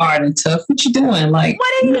 mama hard and tough. What you doing? Like,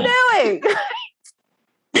 what are you doing?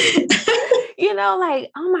 You know, like,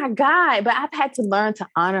 oh my God. But I've had to learn to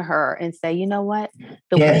honor her and say, you know what?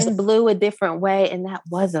 The wind blew a different way, and that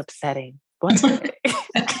was upsetting. Wasn't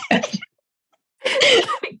it?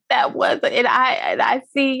 That was, and I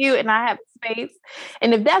see you, and I have space.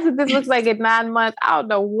 And if that's what this looks like at 9 months, I don't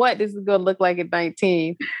know what this is going to look like at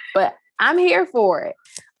 19. But I'm here for it.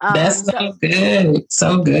 That's so good.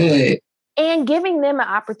 So good. And giving them an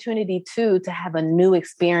opportunity too to have a new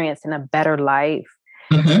experience and a better life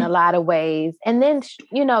in a lot of ways. And then,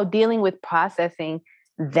 you know, dealing with processing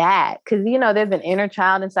that, because, you know, there's an inner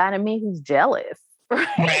child inside of me who's jealous.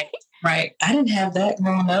 Right. I didn't have that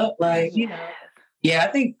growing up. Like, you know, yeah,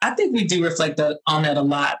 I think we do reflect on that a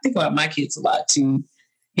lot. I think about my kids a lot too,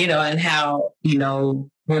 you know, and how, you know,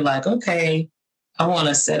 we're like, okay, I want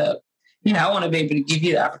to set up, you know, I want to be able to give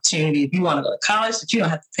you the opportunity if you want to go to college that you don't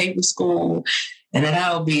have to pay for school. And then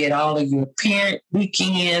I'll be at all of your parent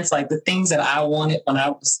weekends, like the things that I wanted when I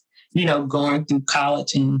was, you know, going through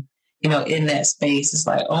college and, you know, in that space. It's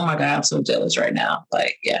like, oh my God, I'm so jealous right now.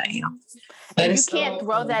 Like, yeah, you know. But you can't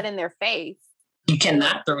throw that in their face. You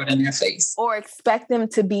cannot throw it in their face. Or expect them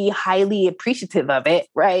to be highly appreciative of it,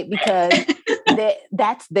 right? Because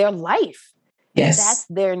that's their life. Yes. That's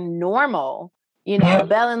their normal. You know,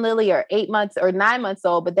 Belle and Lily are 8 months or 9 months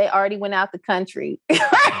old, but they already went out the country,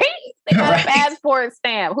 right? They got a passport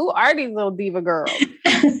stamp. Who are these little diva girls?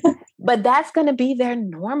 But that's going to be their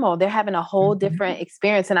normal. They're having a whole different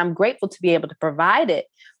experience. And I'm grateful to be able to provide it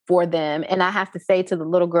for them. And I have to say to the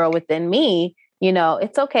little girl within me, you know,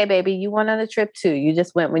 it's okay, baby. You went on a trip too. You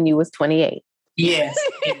just went when you was 28. Yes,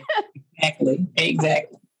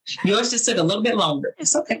 exactly. Yours just took a little bit longer.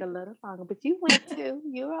 It's okay. A little longer, but you went too.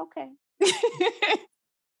 You're okay.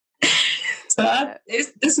 So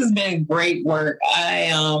this has been great work.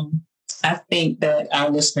 I think that our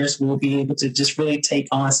listeners will be able to just really take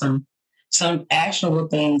on some actionable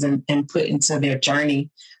things and put into their journey.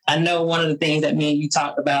 I know one of the things that me and you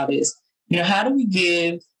talked about is, you know, how do we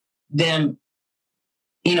give them,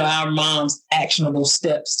 you know, our moms actionable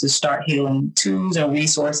steps to start healing, tools and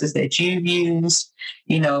resources that you've used,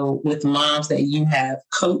 you know, with moms that you have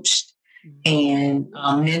coached and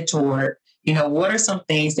mentored. You know, what are some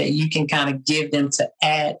things that you can kind of give them to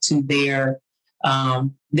add to their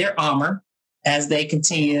armor as they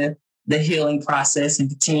continue the healing process and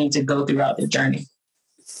continue to go throughout their journey?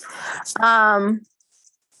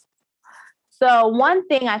 So one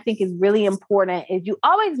thing I think is really important is you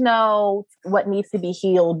always know what needs to be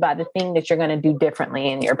healed by the thing that you're going to do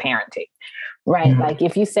differently in your parenting, right? Mm-hmm. Like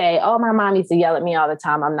if you say, oh, my mom used to yell at me all the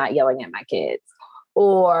time, I'm not yelling at my kids.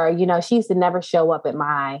 Or, you know, she used to never show up at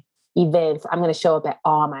my events, I'm going to show up at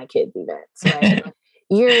all my kids' events, right?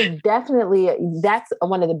 You're definitely, that's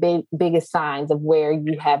one of the biggest signs of where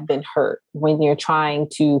you have been hurt when you're trying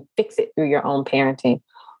to fix it through your own parenting.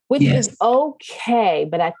 Which is okay,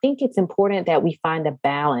 but I think it's important that we find a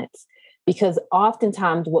balance, because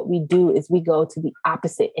oftentimes what we do is we go to the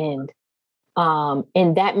opposite end.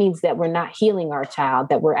 And that means that we're not healing our child,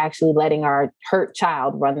 that we're actually letting our hurt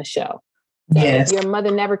child run the show. So if your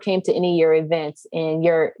mother never came to any of your events and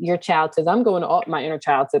your child says, I'm going to all, my inner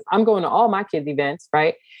child says, I'm going to all my kids' events,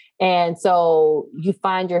 right? And so you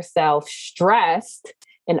find yourself stressed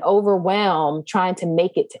and overwhelmed trying to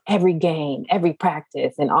make it to every game, every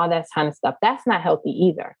practice, and all that kind of stuff. That's not healthy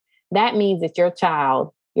either. That means that your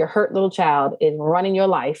child, your hurt little child, is running your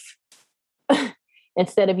life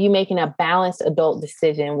instead of you making a balanced adult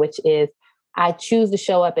decision, which is, I choose to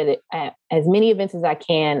show up at as many events as I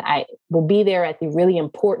can. I will be there at the really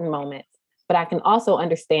important moments, but I can also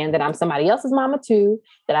understand that I'm somebody else's mama too,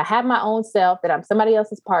 that I have my own self, that I'm somebody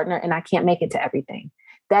else's partner, and I can't make it to everything.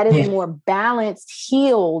 That is a more balanced,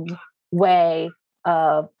 healed way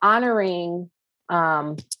of honoring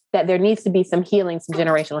that there needs to be some healing, some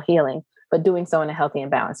generational healing, but doing so in a healthy and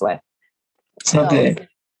balanced way. So good.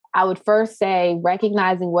 I would first say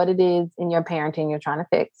recognizing what it is in your parenting you're trying to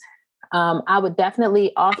fix. I would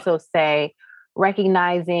definitely also say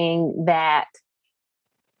recognizing that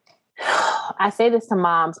I say this to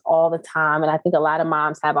moms all the time, and I think a lot of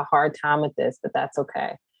moms have a hard time with this, but that's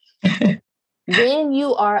okay. When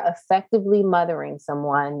you are effectively mothering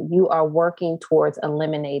someone, you are working towards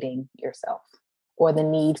eliminating yourself or the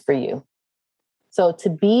need for you. So to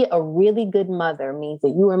be a really good mother means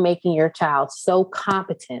that you are making your child so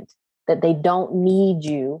competent that they don't need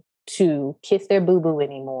you to kiss their boo-boo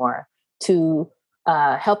anymore, to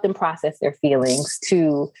help them process their feelings,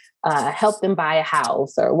 to help them buy a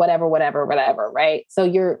house or whatever, right? So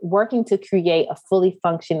you're working to create a fully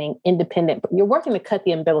functioning, independent, you're working to cut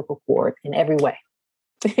the umbilical cord in every way.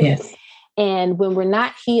 Yes. And when we're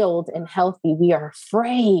not healed and healthy, we are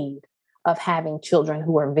afraid of having children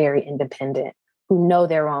who are very independent, who know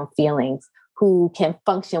their own feelings, who can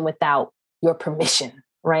function without your permission,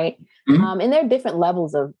 right? Mm-hmm. And there are different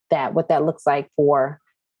levels of that, what that looks like for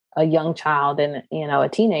a young child and, a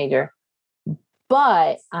teenager.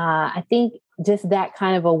 But I think just that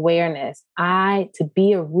kind of awareness, to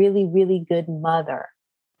be a really, really good mother,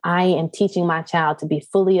 I am teaching my child to be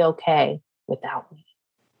fully okay without me.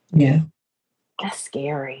 Yeah. That's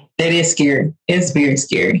scary. It is scary. It's very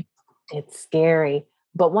scary. It's scary.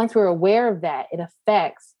 But once we're aware of that, it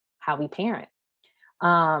affects how we parent.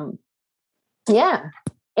 Yeah.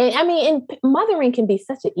 And mothering can be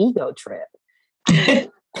such an ego trip.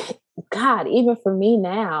 God, even for me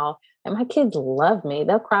now, and my kids love me.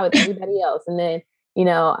 They'll cry with everybody else. And then,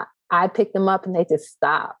 I pick them up and they just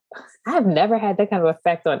stop. I have never had that kind of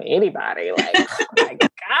effect on anybody. Like, oh my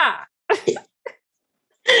God.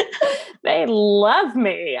 They love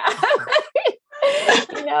me.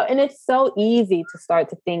 And it's so easy to start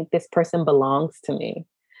to think this person belongs to me.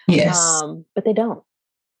 Yes. But they don't.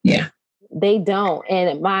 Yeah. They don't.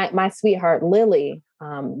 And my sweetheart, Lily,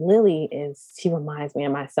 she reminds me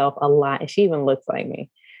of myself a lot. And she even looks like me.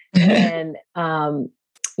 And,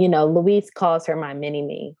 Louise calls her my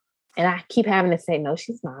mini-me. And I keep having to say, no,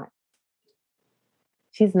 she's not.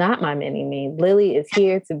 She's not my mini-me. Lily is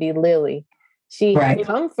here to be Lily. She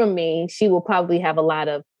comes from me. She will probably have a lot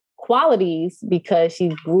of qualities because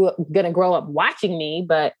she's going to grow up watching me,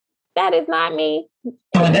 but that is not me.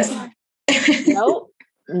 Nope.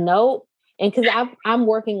 And because I'm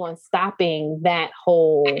working on stopping that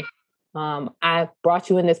whole, I brought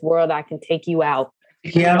you in this world, I can take you out.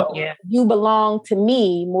 Yeah. You belong to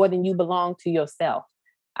me more than you belong to yourself.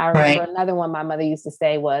 I remember another one my mother used to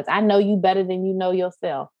say was, I know you better than you know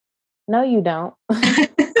yourself. No, you don't.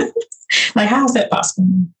 Like, how is that possible?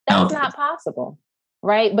 That's not possible.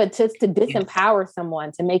 Right. But just to disempower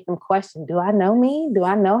someone, to make them question, do I know me? Do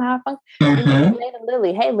I know how I function? Mm-hmm. Say to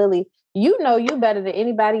Lily, hey, Lily, you know you better than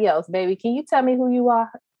anybody else, baby. Can you tell me who you are?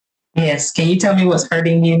 Yes. Can you tell me what's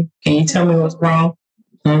hurting you? Can you tell me what's wrong?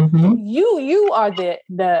 Mm-hmm. You are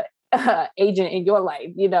the agent in your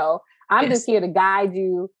life. I'm just here to guide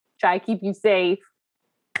you, try to keep you safe,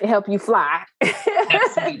 help you fly.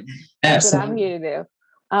 Absolutely. That's what I'm here to do.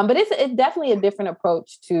 But it's definitely a different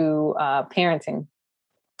approach to parenting.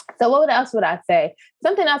 So what else would I say?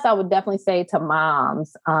 Something else I would definitely say to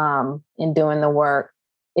moms in doing the work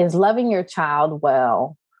is loving your child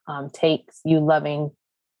well takes you loving.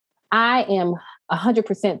 I am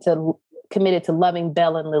 100% committed to loving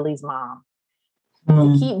Belle and Lily's mom.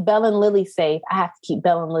 To keep Belle and Lily safe, I have to keep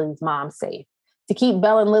Belle and Lily's mom safe. To keep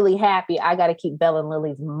Belle and Lily happy, I got to keep Belle and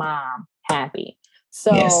Lily's mom happy.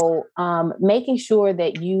 So making sure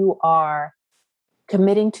that you are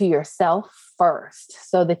committing to yourself first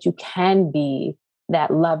so that you can be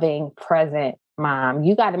that loving, present mom.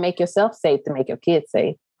 You got to make yourself safe to make your kids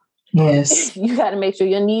safe. Yes. You got to make sure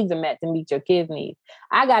your needs are met to meet your kids' needs.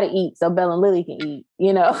 I got to eat so Belle and Lily can eat,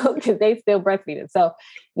 because they still breastfeeding. So,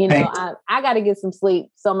 I got to get some sleep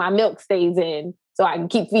so my milk stays in so I can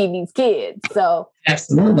keep feeding these kids. So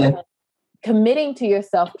absolutely. Committing to your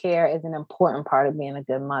self-care is an important part of being a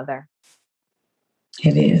good mother.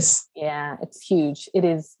 It is. Yeah, it's huge. It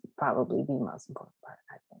is probably the most important part,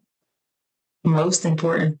 I think. Most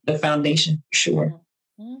important, the foundation, for sure.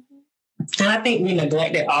 Mm-hmm. And I think we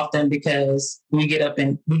neglect it often because we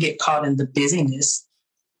get caught in the busyness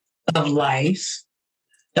of life,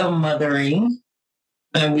 of mothering,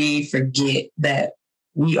 and we forget that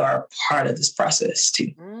we are part of this process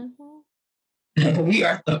too. Mm-hmm.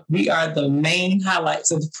 We are the main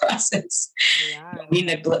highlights of the process.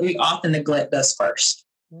 We often neglect us first.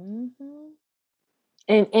 Mm-hmm.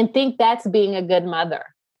 And think that's being a good mother.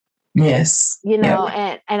 Yes. And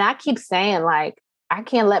I keep saying, like, I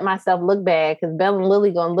can't let myself look bad because Belle and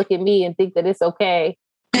Lily gonna look at me and think that it's okay.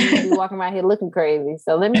 I'm gonna be walking around here looking crazy.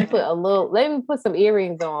 So let me put some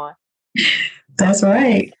earrings on. That's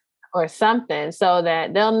right. Or something so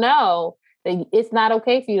that they'll know that it's not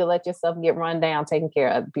okay for you to let yourself get run down taking care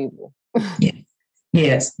of other people.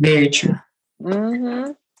 Yes, very true.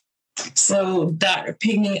 Mm-hmm. So, Dr.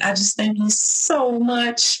 Pinkney, I just thank you so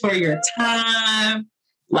much for your time,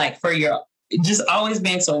 like for your just always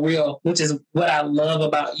being so real, which is what I love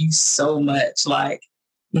about you so much. Like,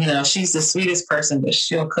 you know, she's the sweetest person, but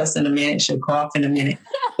she'll cuss in a minute, she'll cough in a minute,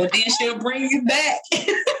 but then she'll bring you back.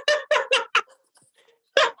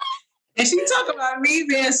 And she talk about me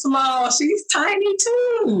being small. She's tiny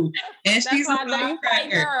too. And she's a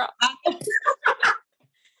firecracker.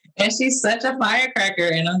 And she's such a firecracker.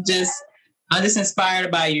 And I'm just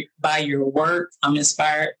inspired by your work. I'm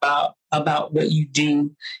inspired about what you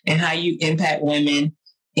do and how you impact women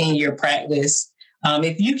in your practice.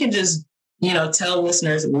 If you can just, you know, tell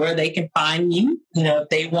listeners where they can find you, you know, if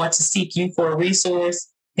they want to seek you for a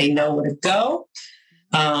resource, they know where to go.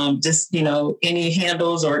 Just, you know, any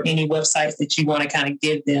handles or any websites that you want to kind of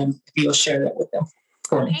give them, if you'll share that with them.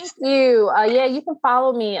 Thank you. Yeah, you can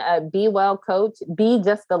follow me at Be Well Coach. Be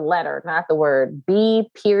just the letter, not the word.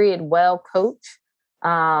 Be.Well Coach.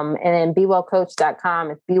 And then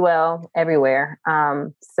BeWellCoach.com. It's Be Well everywhere.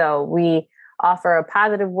 So we offer a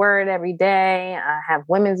positive word every day. I have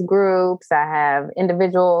women's groups. I have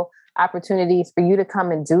individual opportunities for you to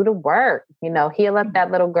come and do the work, you know, heal up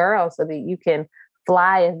that little girl so that you can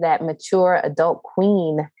fly as that mature adult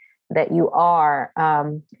queen that you are.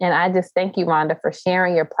 And I just thank you, Rhonda, for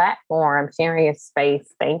sharing your platform, sharing your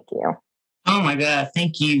space. Thank you. Oh my God.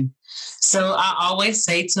 Thank you. So I always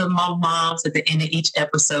say to my moms at the end of each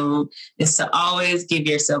episode is to always give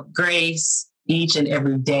yourself grace each and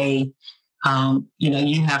every day. You know,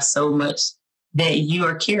 you have so much that you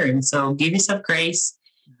are carrying. So give yourself grace.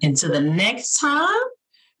 Until the next time,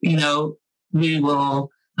 you know, we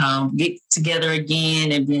will get together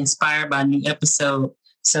again and be inspired by a new episode.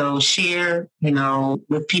 So share, you know,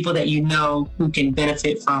 with people that you know who can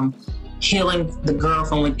benefit from healing the girl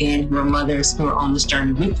from within, who are mothers who are on this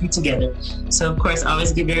journey with you together. So, of course,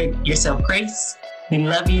 always give yourself grace. We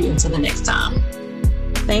love you. Until the next time.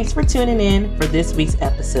 Thanks for tuning in for this week's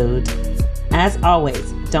episode. As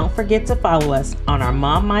always, don't forget to follow us on our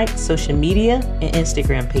Mom Mic social media and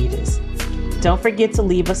Instagram pages. Don't forget to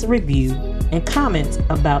leave us a review and comment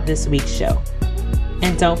about this week's show.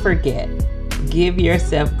 And don't forget, give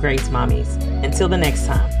yourself grace, mommies. Until the next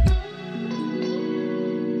time.